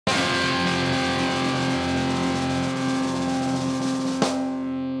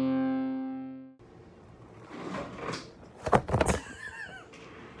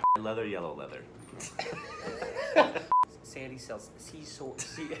leather, yellow leather. Sandy sells It's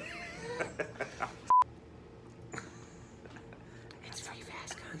free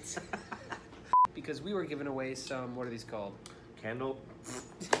fast guns. Because we were giving away some, what are these called? Candle.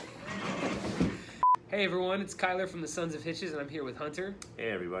 Hey everyone, it's Kyler from the Sons of Hitches, and I'm here with Hunter.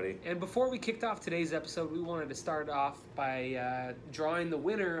 Hey everybody. And before we kicked off today's episode, we wanted to start off by drawing the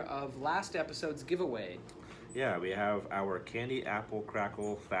winner of last episode's giveaway. Yeah, we have our Candy Apple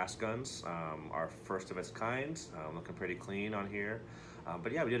Crackle Fast Guns, our first of its kind. Looking pretty clean on here.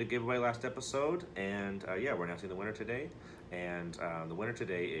 But yeah, we did a giveaway last episode, and yeah, we're announcing the winner today. And the winner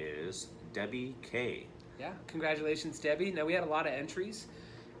today is Debbie K. Yeah, congratulations, Debbie. Now, we had a lot of entries,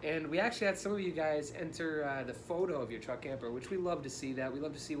 and we actually had some of you guys enter the photo of your truck camper, which we love to see that. We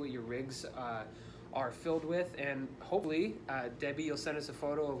love to see what your rigs are filled with, and hopefully, Debbie, you'll send us a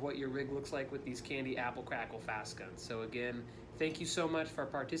photo of what your rig looks like with these Candy Apple Crackle Fast Guns. So again, thank you so much for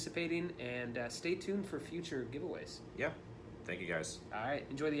participating, and stay tuned for future giveaways. Yeah, thank you guys. All right,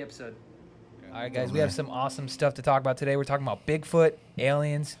 enjoy the episode. All right, guys, we have some awesome stuff to talk about today. We're talking about Bigfoot,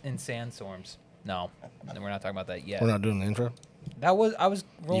 aliens, and sandstorms. No, we're not talking about that yet. We're not doing the intro? I was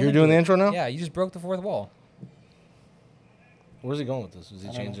rolling. You're doing the intro now? Yeah, you just broke the fourth wall. Where's he going with this? Is he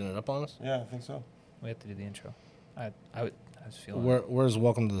changing it up on us? Yeah, I think so. We have to do the intro. I was feeling. Where's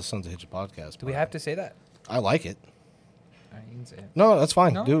Welcome to the Sons of Hitches podcast? Do we have to say that? I like it. All right, you can say it. No, that's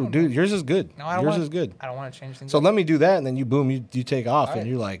fine. No, dude, no. yours is good. No, I don't yours wanna, is good. I don't want to change things. So up. let me do that, and then you take off, All right. and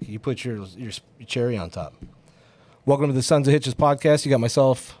you're like, you put your cherry on top. Welcome to the Sons of Hitches podcast. You got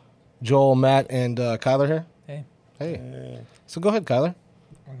myself, Joel, Matt, and Kyler here. Hey. Hey. So go ahead, Kyler.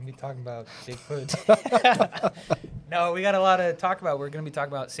 We're going to be talking about Bigfoot. No, we got a lot to talk about. We're going to be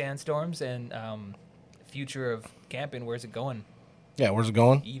talking about sandstorms and future of camping. Where's it going? Yeah, where's it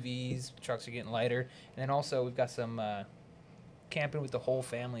going? EVs, trucks are getting lighter. And then also we've got some camping with the whole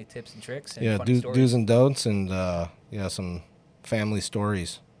family tips and tricks and funny stories. Do's and don'ts, and some family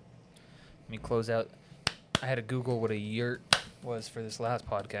stories. Let me close out. I had to Google what a yurt was for this last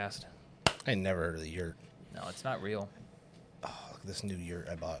podcast. I never heard of the yurt. No, it's not real. Oh, look at this new yurt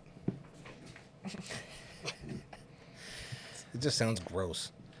I bought. It just sounds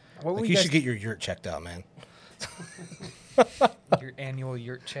gross. What You should get your yurt checked out, man. Your annual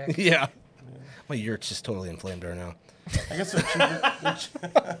yurt check? Yeah. My yurt's just totally inflamed right now. I guess they're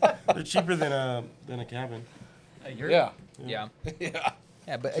cheaper. They're cheaper than a cabin. A yurt? Yeah. Yeah. Yeah.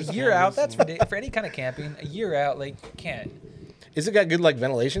 Yeah, but Just a year out, canvas that's for any kind of camping. A year out, like, you can't. Is it got good, like,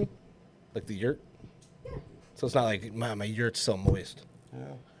 ventilation? Like the yurt? So it's not like, my yurt's so moist. Yeah.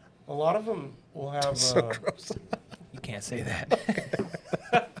 A lot of them will have. So gross. You can't say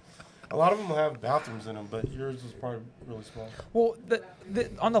that. A lot of them will have bathrooms in them, but yours is probably really small. Well,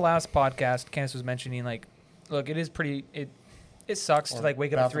 on the last podcast, Candace was mentioning, like, look, it is pretty. It sucks to like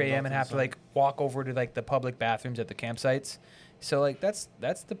wake up at 3 a.m. and have to like walk over to like the public bathrooms at the campsites. So like that's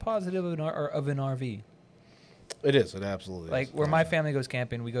the positive of an RV. It is. It absolutely is. Like where my family goes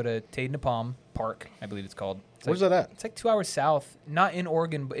camping, we go to Tadenapalm Park, I believe it's called. Where's that at? It's like 2 hours south, not in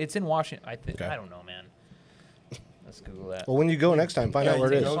Oregon, but it's in Washington. Okay. I don't know, man. Let's Google that. Well, when you go next time, find out where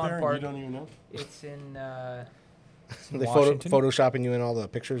it You is. go Swan there and Park. you don't even know. It's in They Washington. photoshopping you in all the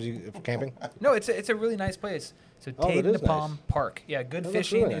pictures of camping? No, it's a really nice place. So Oh, it is Tadenapalm nice. Park. Yeah, good That looks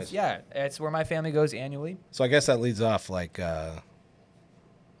fishing. really nice. It's where my family goes annually. So I guess that leads off, like,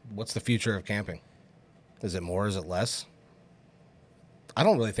 what's the future of camping? Is it more? Is it less? I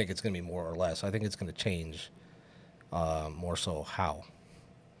don't really think it's going to be more or less. I think it's going to change. More so how?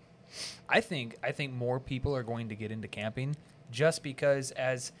 I think more people are going to get into camping just because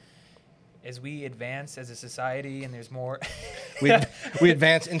as we advance as a society and there's more We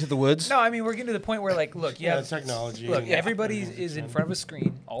advance into the woods. No, I mean we're getting to the point where like look, Yeah, technology. Look, and everybody everything's is in extended. front of a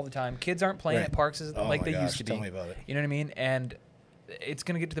screen all the time. Kids aren't playing Right. at parks Oh like my they gosh, used to be. tell me about it. You know what I mean? And it's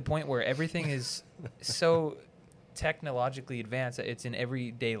going to get to the point where everything is so technologically advanced that it's in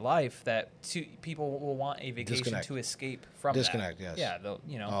everyday life that people will want a vacation Disconnect. to escape from Disconnect, that. yes. Yeah, they'll,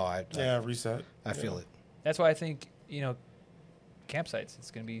 you know. Oh, Yeah, reset. I feel it. That's why I think, campsites, it's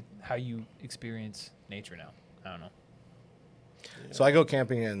going to be how you experience nature now. I don't know. So I go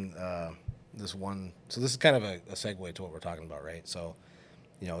camping in this one. So this is kind of a segue to what we're talking about, right? So,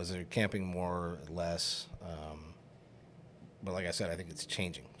 is there camping more or less? But like I said, I think it's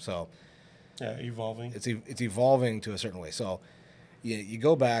changing. So Yeah, evolving. it's evolving to a certain way. So you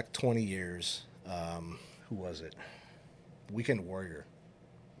go back 20 years. Who was it? Weekend Warrior.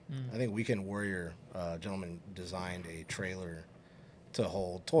 I think Weekend Warrior gentleman designed a trailer to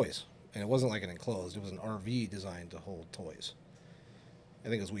hold toys. And it wasn't like an enclosed. It was an RV designed to hold toys. I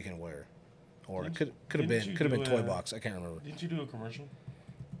think it was Weekend Warrior. Or it could have been Toy Box. I can't remember. Did you do a commercial?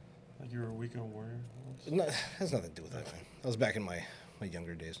 You were a weekend warrior. No, it has nothing to do with that, man. I was back in my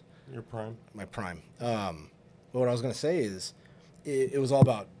younger days. Your prime. My prime. But what I was gonna say is, it was all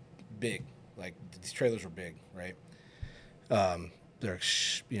about big. Like these trailers were big, right? They're,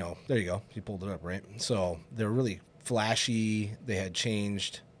 there you go. You pulled it up, right? So they're really flashy. They had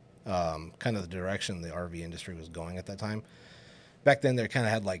changed kind of the direction the RV industry was going at that time. Back then, they kind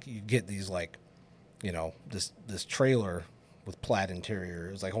of had like, you get these like, this trailer with plaid interior.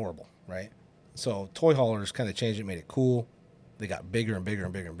 It was like horrible, right? So toy haulers kind of changed it, made it cool. They got bigger and bigger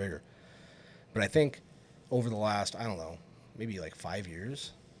and bigger and bigger. But I think over the last, I don't know, maybe like 5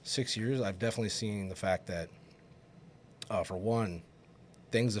 years, 6 years, I've definitely seen the fact that, for one,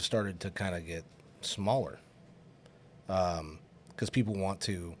 things have started to kind of get smaller because people want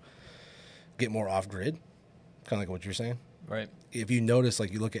to get more off-grid, kind of like what you're saying. Right. If you notice,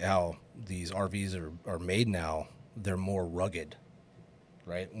 like you look at how these RVs are made now, they're more rugged,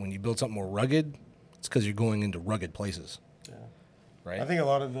 right? When you build something more rugged, it's because you're going into rugged places. Yeah. Right? I think a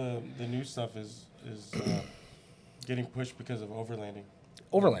lot of the new stuff is getting pushed because of overlanding.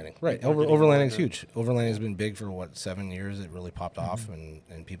 Overlanding, right. People are getting Overlanding's more huge. Overlanding's been big for, 7 years? It really popped off,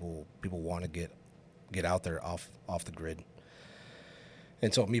 and people want to get out there off the grid.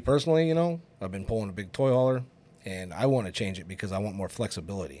 And so me personally, I've been pulling a big toy hauler, and I want to change it because I want more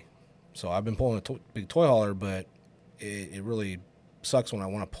flexibility. So I've been pulling a big toy hauler, but it really sucks when I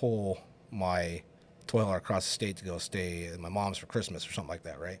want to pull my toy hauler across the state to go stay at my mom's for Christmas or something like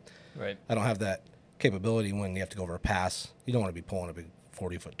that, right? Right. I don't have that capability when you have to go over a pass. You don't want to be pulling a big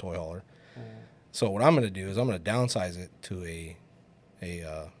 40-foot toy hauler. So what I'm going to do is I'm going to downsize it to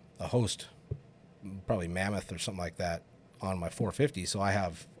a host, probably Mammoth or something like that, on my 450, so I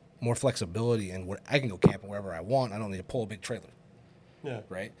have more flexibility and I can go camping wherever I want. I don't need to pull a big trailer. Yeah.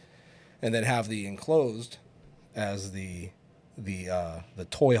 Right. And then have the enclosed as the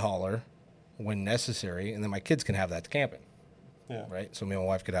toy hauler when necessary, and then my kids can have that to camping. Yeah. Right. So me and my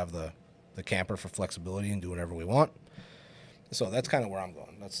wife could have the camper for flexibility and do whatever we want. So that's kind of where I'm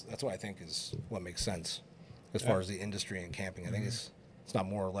going. That's what I think is what makes sense as far as the industry and camping. I think it's not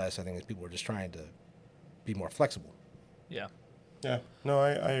more or less. I think it's people are just trying to be more flexible. Yeah. Yeah. No,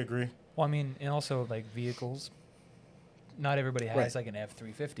 I agree. Well, I mean, and also like vehicles. Not everybody has like an F-350.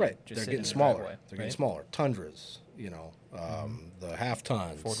 Right. Just They're sitting getting in the smaller. driveway, They're getting right? smaller. Tundras, the half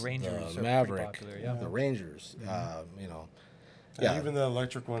tons, Ford Rangers are the pretty Maverick, popular, yeah. the Rangers, Yeah. Even the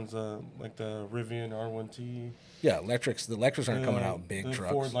electric ones, like the Rivian R1T. Yeah, electrics. The electrics aren't coming out big the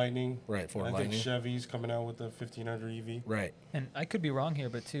trucks. Ford Lightning. Right, Ford I Lightning. think Chevy's coming out with the 1500 EV. Right. And I could be wrong here,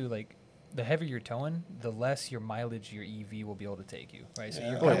 but too, like, the heavier you're towing, the less your mileage your EV will be able to take you, right? So Yeah.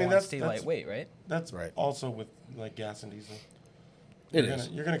 you're I going mean, to that's- stay that's- lightweight, right? That's Right. also with like gas and diesel. It You're is.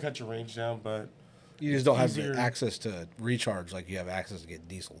 You're gonna cut your range down, but You just don't have easier. the access to recharge like you have access to get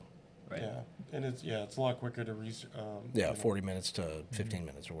diesel. Right. yeah, and it's a lot quicker to Yeah, 40 minutes to 15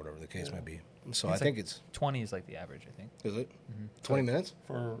 minutes or whatever the case may be. So I It's think like it's 20 is like the average, I think. is it 20 minutes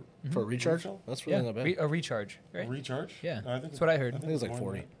for for a recharge? Refill? That's really not bad. A recharge, right? recharge. Yeah, No, I think that's what I heard. I I think it's like more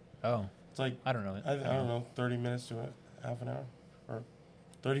 40. than that. Oh, It's like I don't know. I don't know, 30 minutes to half an hour, or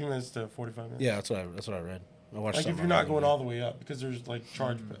 30 minutes to 45 minutes. Yeah, that's what I read. I watched Like if something you're not on going that. all the way up, because there's like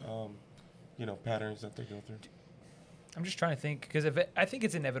charge, patterns that they go through. I'm just trying to think because I think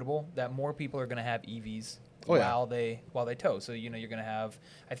it's inevitable that more people are going to have EVs Oh, yeah. while they tow. So you're going to have.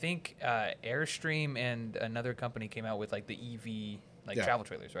 I think Airstream and another company came out with like the EV Yeah. travel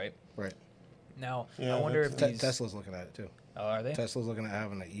trailers, right? Right. Now Yeah, I wonder if that's- these. Tesla's looking at it too. Oh, are they? Tesla's looking at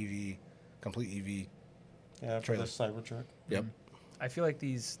having an complete EV. Yeah, for Trailer. the Cybertruck. Yep. I feel like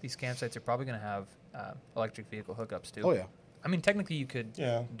these campsites are probably going to have electric vehicle hookups too. Oh yeah. I mean, technically you could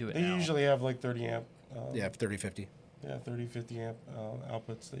Yeah, do it They now. usually have like 30 amp. Yeah, 30, 50. Yeah, 30, 50 amp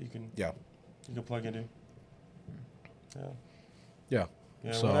outputs that you can Yeah. plug into. Yeah. Yeah.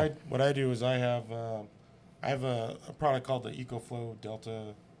 Yeah. So- What I do is I have a product called the EcoFlow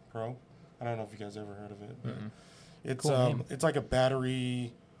Delta Pro. I don't know if you guys ever heard of it. But it's Cool name. it's like a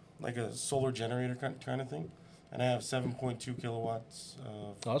battery, like a solar generator kind of thing, and I have 7.2 kilowatts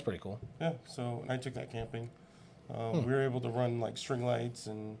of. Oh, that's pretty cool. Yeah. So and I took that camping. We were able to run like string lights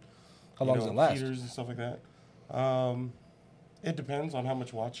and How long does it last? heaters and stuff like that. It depends on how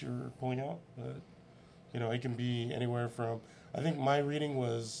much watts you're pulling out, but it can be anywhere from. I think my reading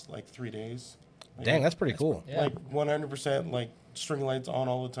was like 3 days. Like, Dang, that's pretty cool. Yeah. like 100% like string lights on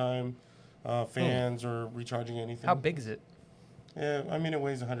all the time, fans or recharging anything. How big is it? Yeah, I mean it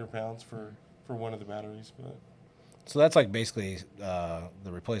weighs 100 pounds for one of the batteries, but So that's like basically the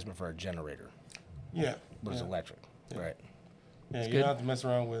replacement for a generator, yeah, but it's yeah. electric. Yeah. Right. Yeah, you good. don't have to mess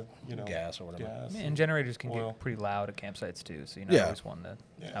around with, Gas or whatever. gas And generators can oil. get pretty loud at campsites too, so Yeah. always one to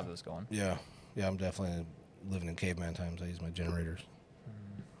Yeah. have those going. Yeah, I'm definitely living in caveman times. I use my generators.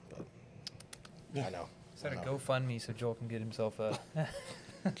 But Yeah. I know. Is that a I know. GoFundMe so Joel can get himself a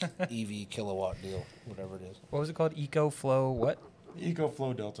EV kilowatt deal, whatever it is. what was it called? EcoFlow what?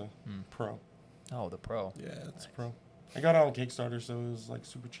 EcoFlow Delta Pro. Oh, the Pro. Yeah, it's Pro. I got it on Kickstarter, so it was like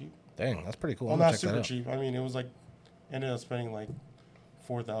super cheap. Dang, that's pretty cool. Well, I'm gonna not check that super out. cheap. I mean, it was like, ended up spending like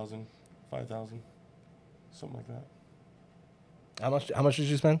 4,000, 5,000, something like that. How much did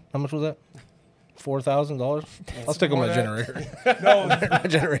you spend? How much was that? $4,000. I'll stick with more my than generator. No, My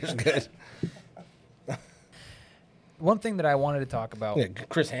generator's good. One thing that I wanted to talk about. Yeah,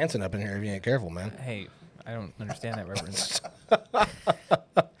 Chris Hansen up in here if you ain't careful, man. Hey, I don't understand that reference.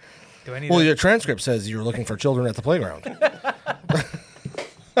 Do I need Well, to- your transcript says you were looking for children at the playground.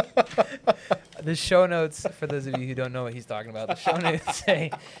 The show notes, for those of you who don't know what he's talking about, the show notes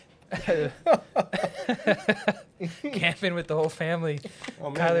say camping with the whole family. oh,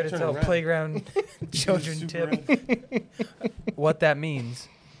 man, Kyler you're to turning tell red. playground children Super tip. red. What that means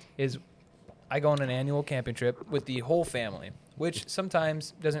is I go on an annual camping trip with the whole family, which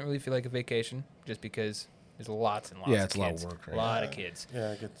sometimes doesn't really feel like a vacation just because there's lots and lots Yeah, of it's a lot of kids. work, right? A lot of kids.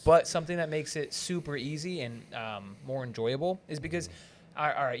 Yeah, it gets. But something that makes it super easy and more enjoyable is because, all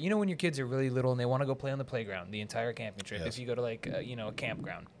right, you know when your kids are really little and they want to go play on the playground the entire camping trip. Yes. If you go to like a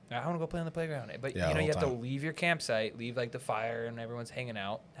campground, I want to go play on the playground. But Yeah, you the have whole to time. leave your campsite, leave like the fire, and everyone's hanging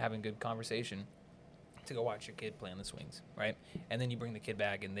out, having good conversation, to go watch your kid play on the swings, right? And then you bring the kid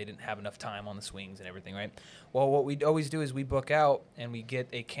back, and they didn't have enough time on the swings and everything, right? Well, what we always do is we book out and we get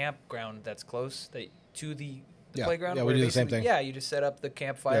a campground that's close to the Yeah. playground. Yeah, we where do the same basically- thing. Yeah, you just set up the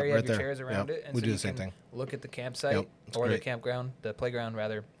campfire, Yep, you have right your there. chairs around Yep, it, and we so do you the same can thing. look at the campsite Yep, it's or great. the campground, the playground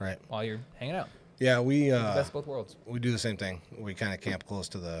rather, Right. while you're hanging out. Yeah, we The best of both worlds. we do the same thing. We kind of camp close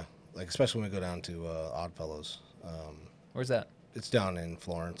to the especially when we go down to Oddfellows. Where's that? It's down in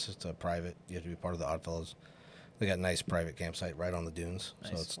Florence. It's a private. You have to be part of the Oddfellows. They got a nice private campsite right on the dunes,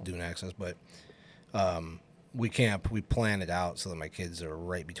 so Nice. it's dune access. But we camp. We plan it out so that my kids are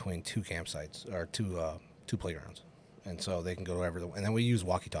right between two campsites or two playgrounds, and so they can go wherever. And then we use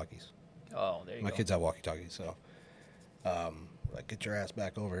walkie-talkies. Oh, there you My go. kids have walkie-talkies, so like get your ass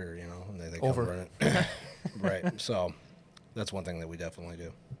back over here, and they come Over. running. Right. So that's one thing that we definitely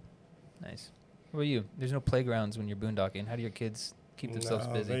do. Nice. What about you? There's no playgrounds when you're boondocking. How do your kids keep themselves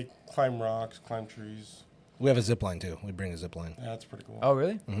No, busy? They climb rocks, climb trees. We have a zip line too. We bring a zip line. Yeah, that's pretty cool. Oh,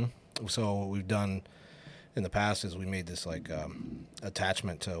 really? So what we've done in the past is we made this like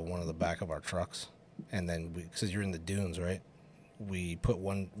attachment to one of the back of our trucks, and then because you're in the dunes, right? We put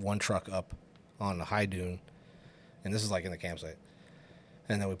one truck up on the high dune, and this is like in the campsite,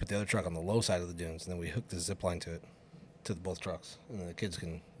 and then we put the other truck on the low side of the dunes, and then we hook the zip line to it, to both trucks, and then the kids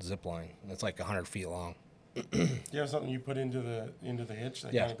can zip line. And it's like 100 feet long. Do you have something you put into the hitch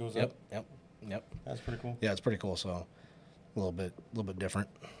that Yeah. kind of goes Yep. up? Yep. That's pretty cool. Yeah, it's pretty cool. So a little bit different.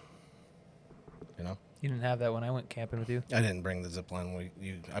 You didn't have that when I went camping with you? I didn't bring the zip line.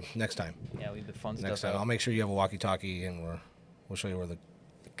 Next time. Yeah, leave the fun Next stuff time, I'll out. make sure you have a walkie-talkie, and we'll show you where the.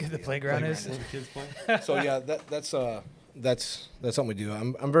 The playground is? Where the kids play? So yeah, that's something we do.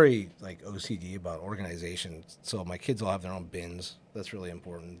 I'm very like OCD about organization. So my kids all have their own bins. That's really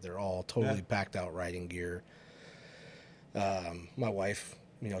important. They're all totally Yeah. packed out riding gear. My wife,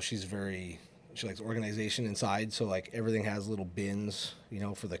 she likes organization inside. So like everything has little bins,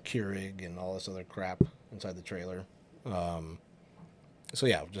 for the Keurig and all this other crap inside the trailer. So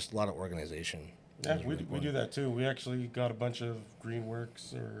yeah, just a lot of organization. Yeah, is we really do important. that too. We actually got a bunch of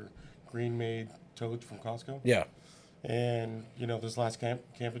Greenworks or Green Made totes from Costco. Yeah. And this last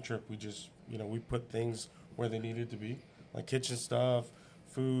camping trip, we just we put things where they needed to be, like kitchen stuff,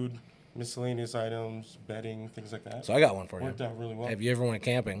 food, miscellaneous items, bedding, things like that. So I got one for you. Worked out really well. Have you ever went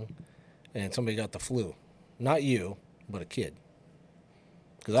camping and somebody got the flu? Not you, but a kid.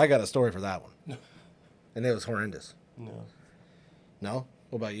 Because I got a story for that one. And it was horrendous. No. No?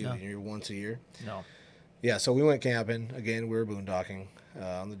 What about you? No. You're once a year? No. Yeah, so we went camping. Again, we were boondocking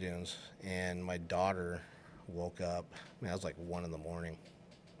on the dunes. And my daughter woke up. It was like 1 in the morning.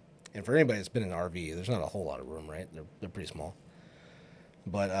 And for anybody that's been in an RV, there's not a whole lot of room, right? They're pretty small.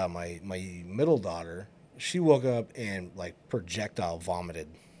 But my middle daughter, she woke up and like projectile vomited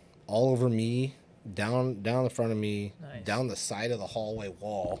all over me, down the front of me, Nice. down the side of the hallway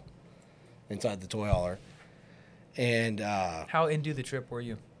wall, inside the toy hauler. And How into the trip were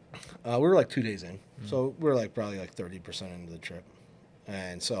you? we were like 2 days in, so we were like probably like 30% into the trip,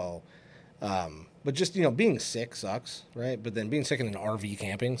 and so, but just being sick sucks, right? But then being sick in an RV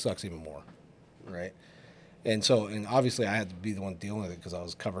camping sucks even more, right? And so, and obviously I had to be the one dealing with it because I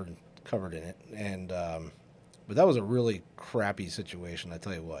was covered in it. And, but that was a really crappy situation. I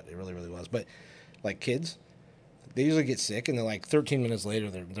tell you what, it really, really was. But like kids, they usually get sick and then like 13 minutes later,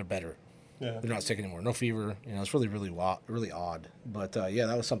 they're better. Yeah. They're not sick anymore. No fever. You know, it's really, really, really odd. But yeah,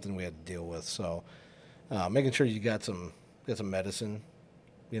 that was something we had to deal with. So making sure you got some medicine,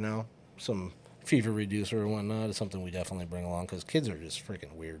 you know, some fever reducer and whatnot is something we definitely bring along because kids are just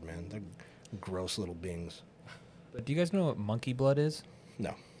freaking weird, man. They're gross little beings. But do you guys know what monkey blood is?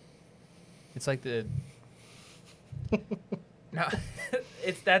 No. It's like the. No,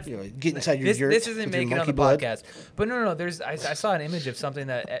 that's You know, get inside your yurt this isn't with your making it on the monkey blood. podcast. But no. I saw an image of something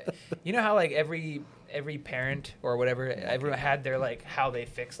that you know how like every parent or whatever everyone had their like how they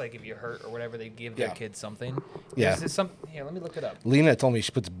fix like if you hurt or whatever they give their Yeah. kids something. Yeah. There's some here. Let me look it up. Lena told me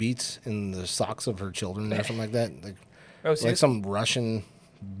she puts beets in the socks of her children or something like that. Like, Oh, like some Russian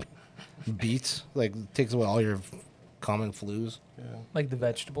beets. Like takes away all your common flus. Yeah. like the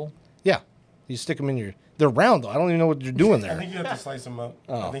vegetable. Yeah. You stick them in your... They're round, though. I don't even know what you're doing I there. think you have to slice them up.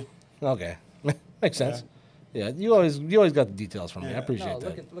 Oh. I think, Okay. Makes sense. Yeah. You always got the details from me. I Yeah. appreciate No,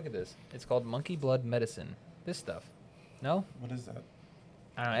 that. look at this. It's called monkey blood medicine. This stuff. No, what is that?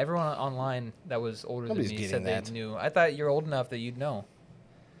 I don't know. Everyone online that was older Nobody's than me getting said they that. knew. I thought you're old enough that you'd know.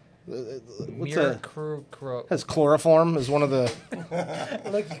 What's Mirror that? That's chloroform is one of the... Look, you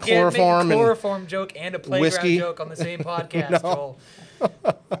can't make a Chloroform and chloroform joke and a playground whiskey. joke on the same podcast, No.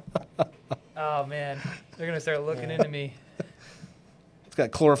 Joel. Oh man, they're gonna start looking into me. It's got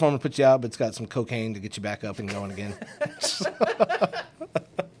chloroform to put you out, but it's got some cocaine to get you back up and going again.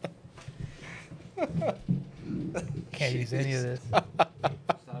 Can't use any of this.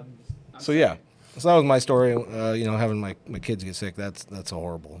 So yeah, so that was my story. You know, having my kids get sick, that's a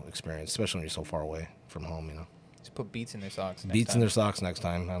horrible experience, especially when you're so far away from home. You know, Just put beats in their socks. next beats in time. their socks next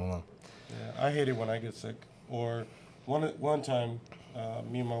time. I don't know. Yeah, I hate it when I get sick. Or one time,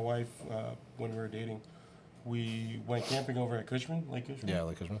 me and my wife, when we were dating, we went camping over at Cushman, Lake Cushman. Yeah,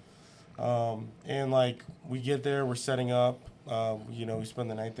 like Cushman. And like we get there, we're setting up. You know, we spend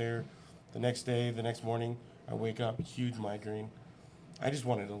the night there. The next day, the next morning, I wake up, huge migraine. I just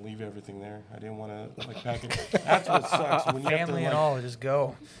wanted to leave everything there. I didn't want to like pack it. That's what sucks when you have to, Family like, and all, just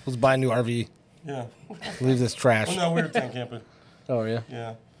go. Let's buy a new RV. Yeah. Leave this trash. Well, no, we were tent camping. Oh yeah.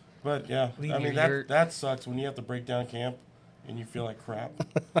 Yeah. But yeah, Leave I mean your yurt. that sucks when you have to break down camp and you feel like crap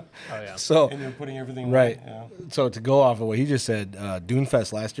Oh yeah. So and you're putting everything right. away. Yeah. So to go off of what he just said, Dune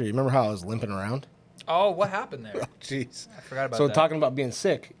Fest last year. You remember how I was limping around? Oh, what happened there? Jeez. I forgot about So that. talking about being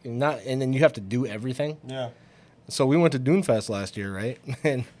sick and then you have to do everything. Yeah. So we went to Dune Fest last year, right?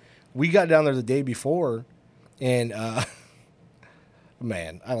 And we got down there the day before, and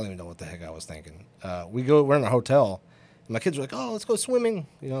man, I don't even know what the heck I was thinking. We're in a hotel, and my kids were like, "Oh, let's go swimming,"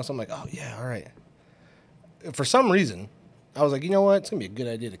 you know. So I'm like, "Oh yeah, all right." For some reason, I was like, "You know what? It's gonna be a good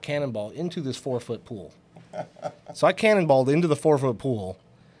idea to cannonball into this 4-foot pool." So I cannonballed into the 4-foot pool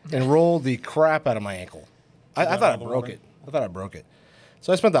and rolled the crap out of my ankle. I got thought I all the broke water? it. I thought I broke it.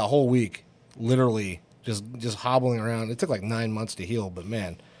 So I spent that whole week literally just hobbling around. It took like 9 months to heal, but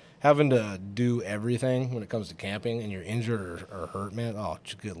man, having to do everything when it comes to camping and you're injured or hurt, man, oh,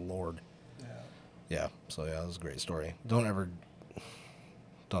 good Lord. Yeah. Yeah, so yeah, that was a great story. Don't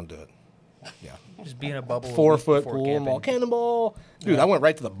do it. Yeah. Just be in a bubble. a week 4-foot before pool, camping. ball, cannonball. Dude, I went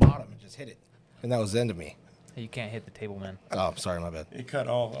right to the bottom and just hit it. And that was the end of me. You can't hit the table, man. Oh, sorry, my bad. It cut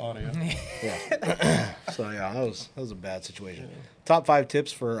all the audio. Yeah. So yeah, that was a bad situation. Top 5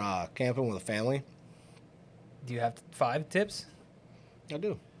 tips for camping with a family. Do you have 5 tips? I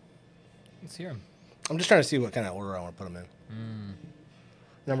do. Let's hear them. I'm just trying to see what kind of order I want to put them in.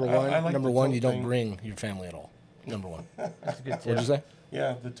 Number I one, like number the one, tote you don't thing. bring your family at all. Number one. That's a good tip. What'd you say?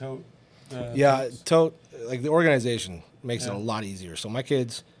 Yeah, the tote. Yeah, totes. like the organization makes it Yeah. a lot easier. So my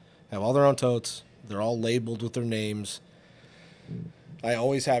kids have all their own totes. They're all labeled with their names. I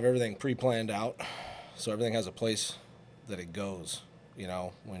always have everything pre-planned out, so everything has a place that it goes. You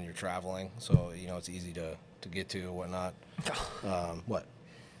know, when you're traveling, so you know it's easy to get to and whatnot. What?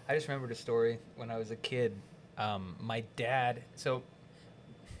 I just remembered a story when I was a kid. My dad's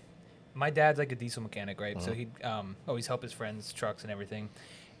like a diesel mechanic, right? So he'd always help his friends' trucks and everything.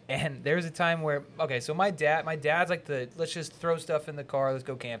 And there was a time where, so my dad's like let's just throw stuff in the car, let's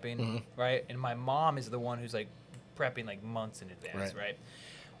go camping, right? And my mom is the one who's like prepping like months in advance, right?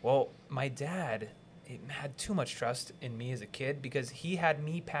 Well, my dad had too much trust in me as a kid because he had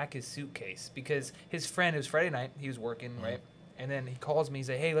me pack his suitcase because his friend, it was Friday night, he was working, right? And then he calls me, he's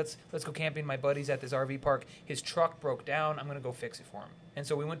like, hey, let's go camping. My buddy's at this RV park. His truck broke down. I'm going to go fix it for him. And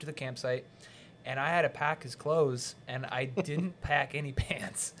so we went to the campsite, and I had to pack his clothes, and I didn't pack any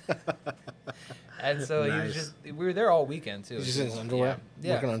pants. And so he was just, we were there all weekend too. He's just in his underwear,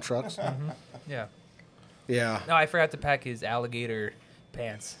 working on trucks. Yeah. Yeah. No, I forgot to pack his alligator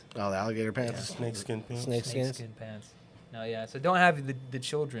pants. Oh, the alligator pants. Snakeskin pants. Snakeskin pants. No, yeah. So don't have the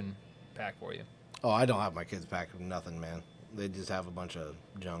children pack for you. Oh, I don't have my kids pack nothing, man. They just have a bunch of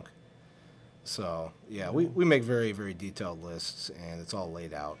junk. So, yeah, we make very, very detailed lists, and it's all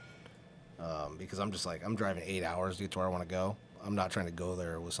laid out. Because I'm just like, I'm driving 8 hours to get to where I want to go. I'm not trying to go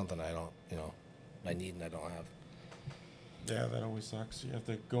there with something I don't, I need and I don't have. Yeah, that always sucks. You have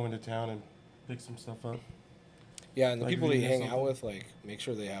to go into town and pick some stuff up. Yeah, and the Like people if that you you miss hang out something. with, like, make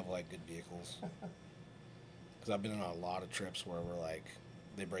sure they have, like, good vehicles. Because I've been on a lot of trips where we're, like,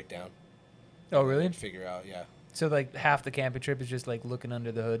 they break down. Oh, really? Figure out, yeah. So like half the camping trip is just like looking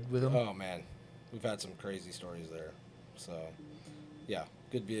under the hood with them. Oh, man. We've had some crazy stories there. So, yeah,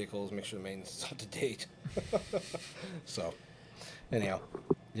 good vehicles. Make sure the maintenance is up to date. So, anyhow,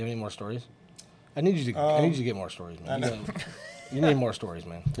 do you have any more stories? I need you to get more stories, I man. know. You need more stories,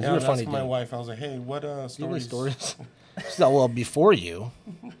 man. 'Cause Yeah, you're I a was funny asking my dude. wife. I was like, "Hey, what Do you have any stories?" stories? She's like, well, before you,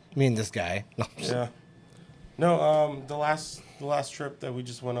 me and this guy. No, Yeah. No, the last trip that we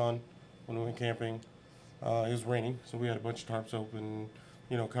just went on when we went camping, it was raining, so we had a bunch of tarps open,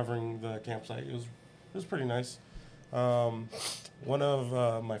 covering the campsite. It was pretty nice. One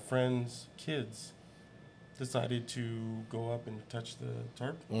of my friend's kids decided to go up and touch the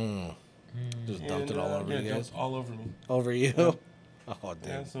tarp. just dumped it And, all over you dumped guys. all over me. Over you? Yeah. Oh, Yeah,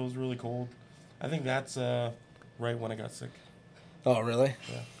 damn. so it was really cold. I think that's right when I got sick. Oh, really?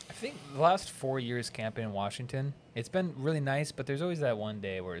 I think the last 4 years camping in Washington, it's been really nice, but there's always that one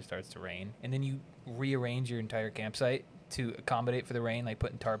day where it starts to rain, and then you rearrange your entire campsite to accommodate for the rain, like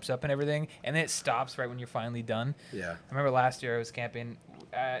putting tarps up and everything, and then it stops right when you're finally done. Yeah. I remember last year I was camping.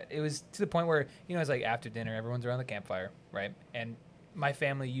 It was to the point where, it's like after dinner, everyone's around the campfire, right? And my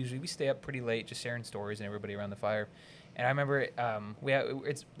family usually, we stay up pretty late just sharing stories and everybody around the fire. And I remember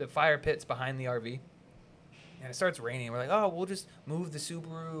it's the fire pit's behind the RV. And it starts raining. We're like, oh, we'll just move the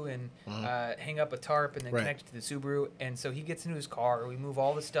Subaru and hang up a tarp and then Right. connect it to the Subaru. And so he gets into his car. We move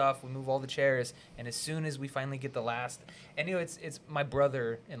all the stuff. We move all the chairs. And as soon as we finally get the last, and it's my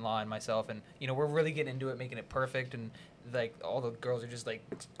brother-in-law and myself, and we're really getting into it, making it perfect. And like all the girls are just like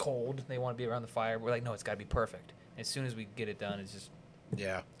cold. They want to be around the fire. We're like, no, it's got to be perfect. As soon as we get it done, it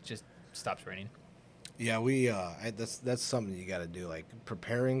just stops raining. Yeah, that's something you got to do, like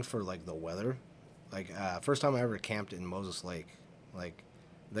preparing for like the weather. Like first time I ever camped in Moses Lake, like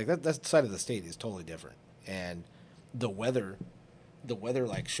that side of the state is totally different, and the weather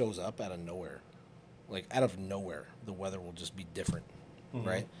like shows up out of nowhere, like out of nowhere. The weather will just be different,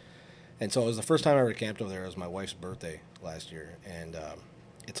 right? And so it was the first time I ever camped over there. It was my wife's birthday last year, and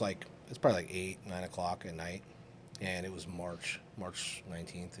it's probably like 8, 9 o'clock at night, and it was March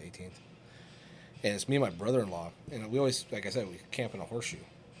 19th, 18th. And it's me and my brother-in-law, and we always, like I said, we camp in a horseshoe,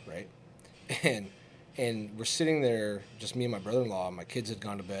 right? And we're sitting there, just me and my brother-in-law. My kids had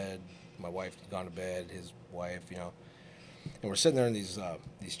gone to bed, my wife had gone to bed, his wife, and we're sitting there in these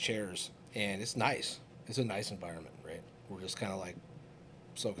chairs, and it's nice. It's a nice environment, right? We're just kind of like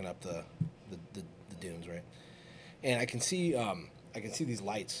soaking up the dunes, right? And I can see these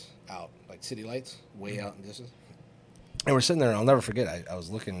lights out, like city lights, way out in the distance. And we're sitting there, and I'll never forget. I was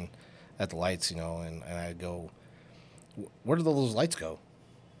looking at the lights, and I go, where did those lights go?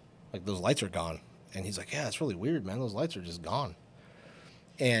 Like, those lights are gone. And he's like, yeah, it's really weird, man. Those lights are just gone.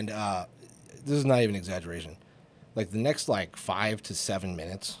 And this is not even exaggeration. Like, the next, 5 to 7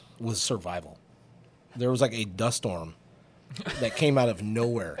 minutes was survival. There was, a dust storm that came out of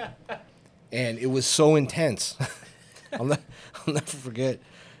nowhere. And it was so intense. I'll never forget.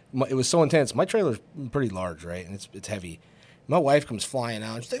 It was so intense. My trailer's pretty large, right? And it's heavy. My wife comes flying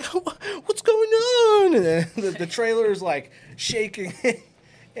out. And she's like, what's going on? And the trailer is, shaking.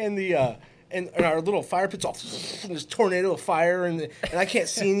 And and our little fire pit's all this tornado of fire, and I can't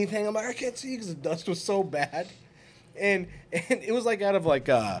see anything. I'm like, I can't see because the dust was so bad, and it was out of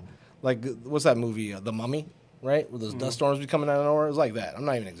what's that movie, The Mummy, right? Where those dust storms be coming out of nowhere. It was like that. I'm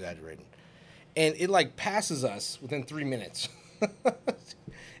not even exaggerating, and it passes us within 3 minutes.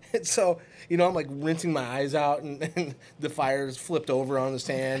 And so I'm rinsing my eyes out, and the fire's flipped over on the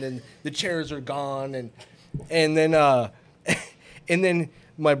sand, and the chairs are gone, and then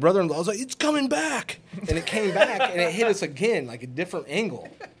my brother-in-law was like, it's coming back. And it came back, and it hit us again, a different angle.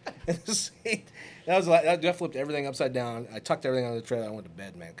 And that flipped everything upside down. I tucked everything on the trailer. I went to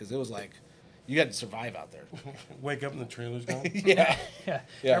bed, man, because it was You got to survive out there. Wake up and the trailer's gone. Yeah. Yeah.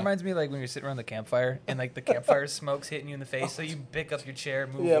 Yeah. It reminds me like when you're sitting around the campfire and like the campfire smoke's hitting you in the face, so you pick up your chair,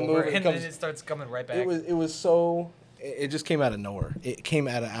 move Yeah, over, move, it and comes- then it starts coming right back. It was so. It just came out of nowhere. It came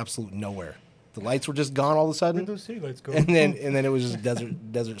out of absolute nowhere. The lights were just gone all of a sudden, Those sea lights go. and then it was just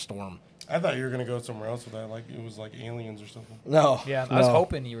desert storm. I thought you were gonna go somewhere else with that, like it was like aliens or something. No. Yeah, I was no.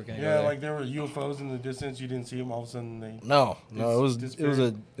 hoping you were gonna go Yeah, there. like there were UFOs in the distance. You didn't see them. All of a sudden, they No. It was disappeared.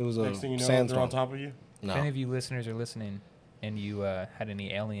 a next thing you know, they're sandstorm. on top of you. No. If any of you listeners are listening and you had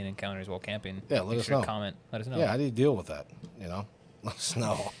any alien encounters while camping, Yeah, let make us sure to know. comment. Let us know. Yeah, how do you deal with that? You know, let us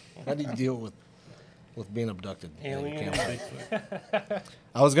know. How do you deal with being abducted? at your Alien and campsite? Bigfoot.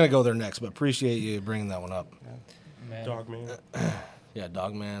 I was gonna go there next, but appreciate you bringing that one up. Man. Dog man. Yeah,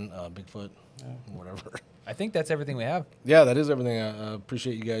 Dogman, Bigfoot, whatever. I think that's everything we have. Yeah, that is everything. I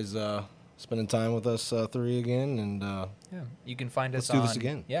appreciate you guys spending time with us three again, and Yeah, you can find us Let's do on this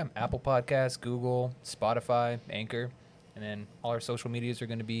again. Yeah, Apple Podcasts, Google, Spotify, Anchor, and then all our social medias are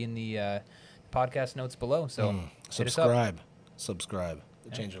going to be in the podcast notes below. So hit us up. subscribe.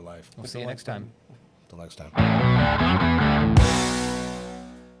 It'll change your life. We'll see you next time. Till next time.